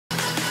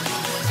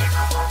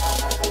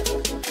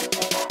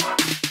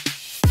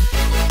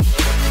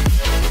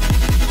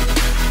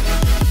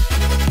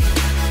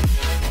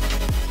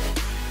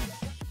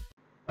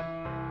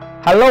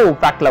Hello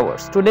fact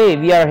lovers, today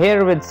we are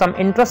here with some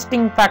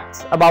interesting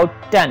facts about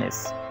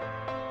tennis.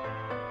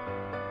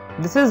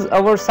 This is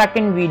our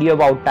second video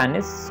about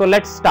tennis, so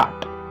let's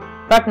start.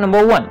 Fact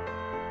number 1.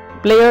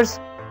 Players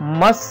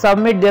must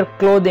submit their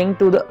clothing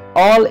to the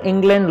All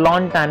England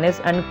Lawn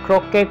Tennis and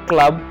Croquet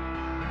Club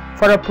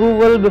for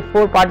approval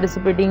before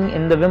participating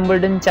in the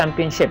Wimbledon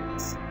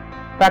Championships.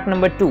 Fact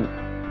number 2.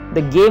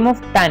 The game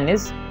of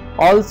tennis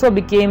also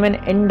became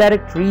an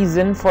indirect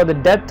reason for the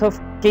death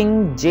of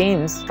King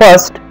James I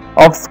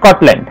of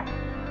Scotland.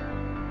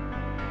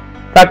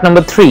 Fact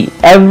number 3.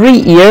 Every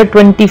year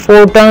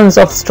 24 tons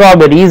of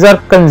strawberries are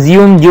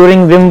consumed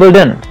during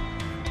Wimbledon.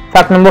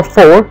 Fact number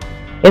 4.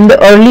 In the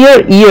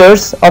earlier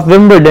years of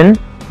Wimbledon,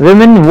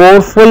 women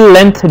wore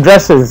full-length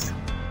dresses.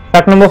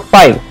 Fact number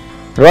 5.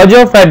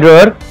 Roger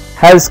Federer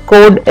has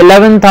scored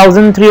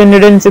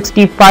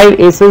 11,365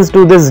 aces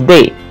to this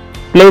day,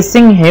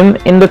 placing him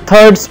in the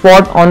third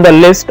spot on the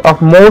list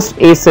of most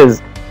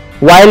aces,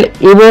 while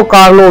Ivo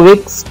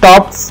Karlovic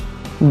tops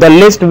the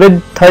list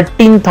with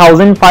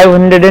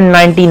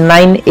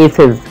 13,599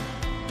 aces.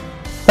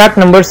 Fact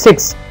number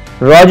 6.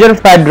 Roger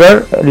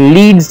Federer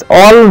leads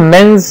all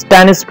men's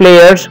tennis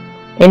players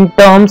in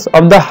terms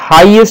of the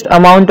highest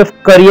amount of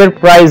career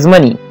prize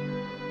money.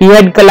 He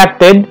had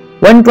collected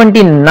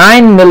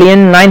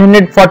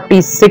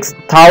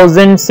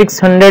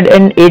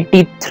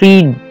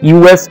 $129,946,683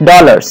 US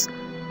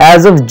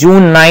as of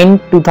June 9,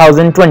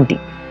 2020.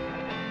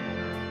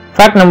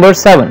 Fact number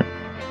 7.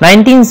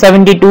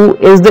 1972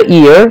 is the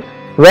year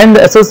when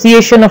the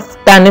Association of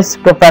Tennis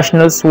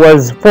Professionals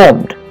was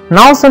formed.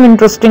 Now some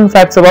interesting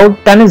facts about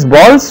tennis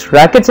balls,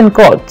 rackets and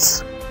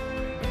courts.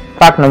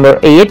 Fact number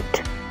 8.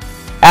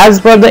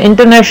 As per the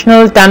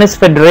International Tennis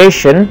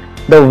Federation,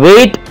 the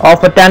weight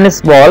of a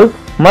tennis ball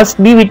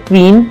must be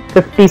between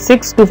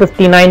 56 to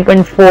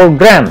 59.4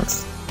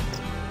 grams.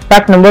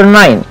 Fact number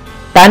 9.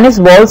 Tennis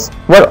balls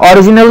were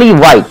originally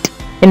white.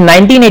 In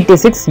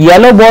 1986,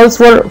 yellow balls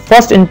were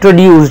first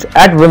introduced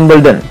at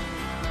Wimbledon.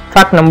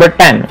 Fact number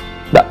 10.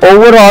 The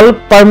overall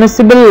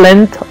permissible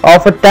length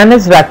of a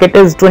tennis racket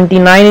is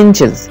 29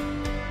 inches.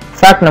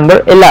 Fact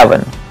number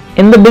 11.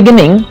 In the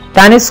beginning,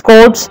 tennis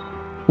courts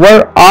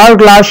were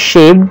hourglass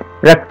shaped.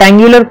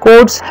 Rectangular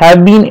courts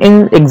have been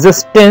in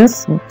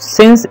existence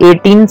since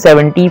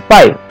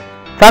 1875.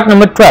 Fact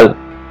number 12.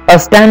 A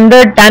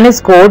standard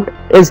tennis court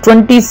is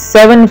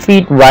 27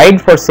 feet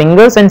wide for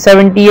singles and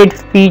 78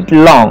 feet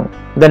long.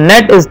 The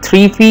net is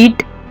 3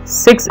 feet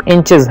 6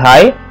 inches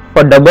high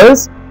for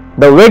doubles.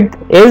 The width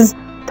is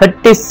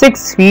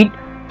 36 feet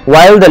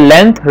while the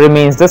length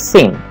remains the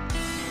same.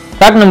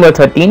 Fact number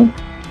 13.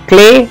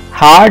 Clay,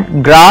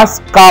 hard, grass,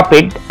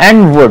 carpet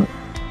and wood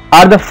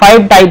are the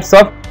 5 types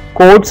of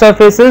court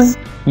surfaces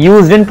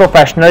used in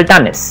professional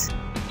tennis.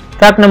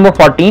 Fact number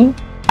 14.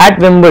 At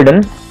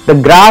Wimbledon, the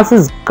grass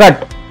is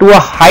cut to a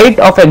height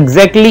of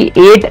exactly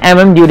 8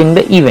 mm during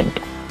the event.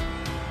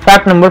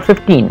 Fact number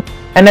 15.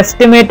 An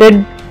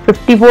estimated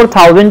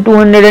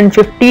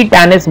 54,250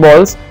 tennis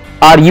balls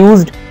are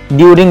used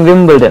during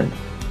Wimbledon.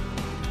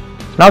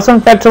 Now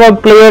some facts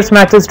about players,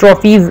 matches,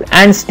 trophies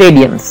and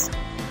stadiums.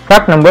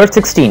 Fact number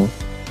 16.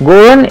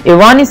 Goran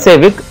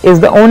Ivanisevic is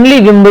the only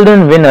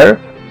Wimbledon winner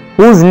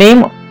whose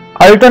name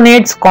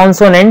alternates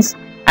consonants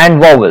and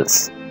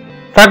vowels.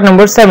 Fact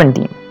number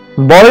 17.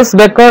 Boris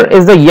Becker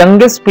is the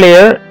youngest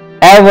player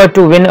ever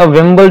to win a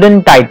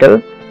Wimbledon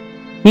title.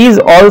 He is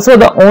also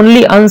the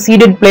only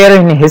unseeded player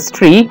in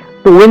history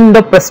to win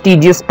the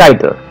prestigious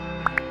title.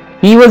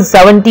 He was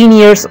 17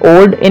 years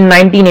old in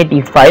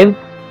 1985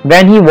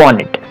 when he won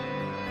it.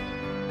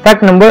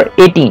 Fact number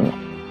 18.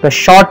 The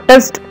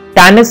shortest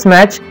tennis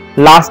match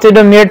lasted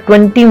a mere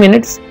 20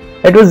 minutes.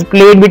 It was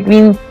played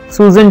between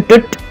Susan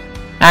Tutt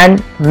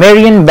and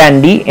Marion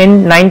Bandy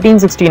in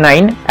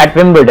 1969 at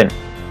Wimbledon.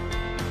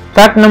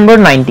 Fact number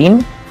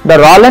 19. The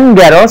Roland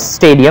Garros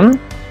Stadium,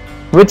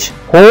 which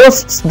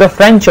hosts the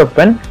French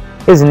Open,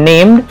 is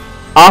named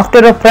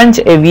after a French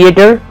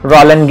aviator,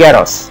 Roland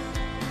Garros.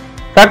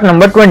 Fact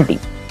number 20.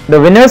 The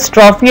winner's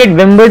trophy at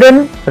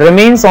Wimbledon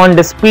remains on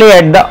display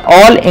at the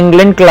All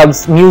England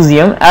Club's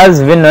museum,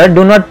 as winners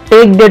do not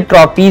take their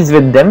trophies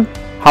with them.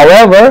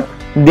 However,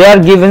 they are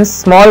given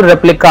small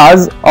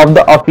replicas of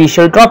the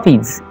official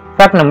trophies.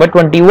 Fact number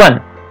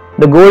 21.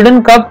 The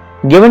Golden Cup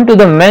given to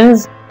the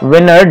men's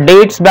winner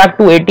dates back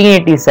to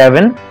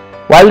 1887,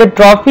 while the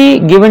trophy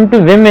given to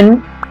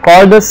women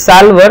called the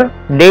Salver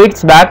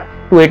dates back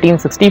to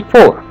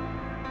 1864.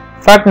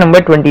 Fact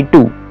number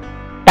 22.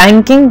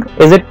 Tanking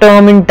is a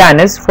term in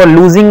tennis for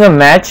losing a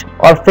match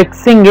or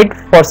fixing it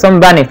for some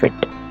benefit.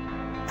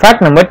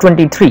 Fact number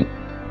 23.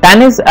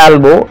 Tennis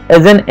elbow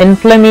is an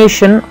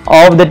inflammation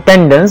of the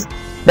tendons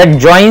that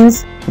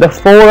joins the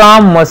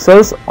forearm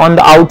muscles on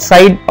the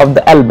outside of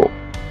the elbow.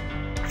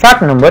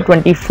 Fact number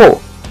 24.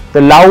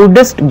 The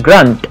loudest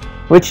grunt,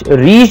 which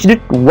reached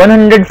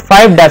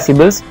 105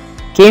 decibels,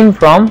 came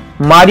from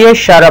Maria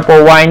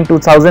Sharapova in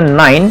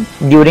 2009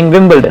 during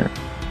Wimbledon.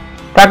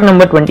 Fact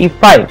number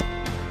 25.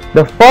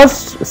 The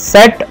first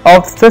set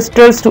of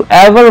sisters to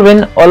ever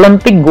win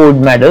Olympic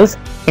gold medals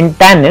in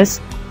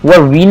tennis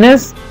were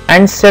Venus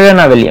and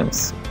Serena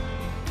Williams.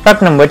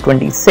 Fact number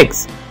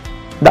 26.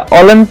 The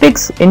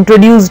Olympics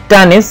introduced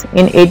tennis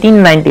in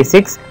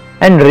 1896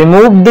 and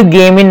removed the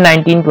game in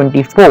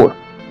 1924.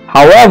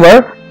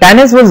 However,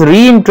 tennis was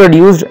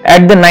reintroduced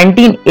at the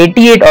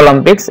 1988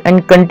 Olympics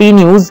and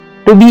continues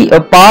to be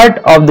a part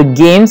of the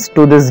games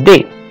to this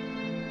day.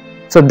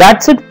 So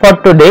that's it for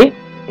today.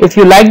 If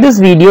you like this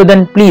video,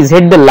 then please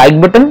hit the like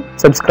button,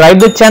 subscribe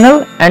the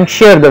channel and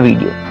share the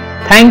video.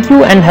 Thank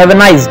you and have a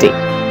nice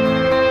day.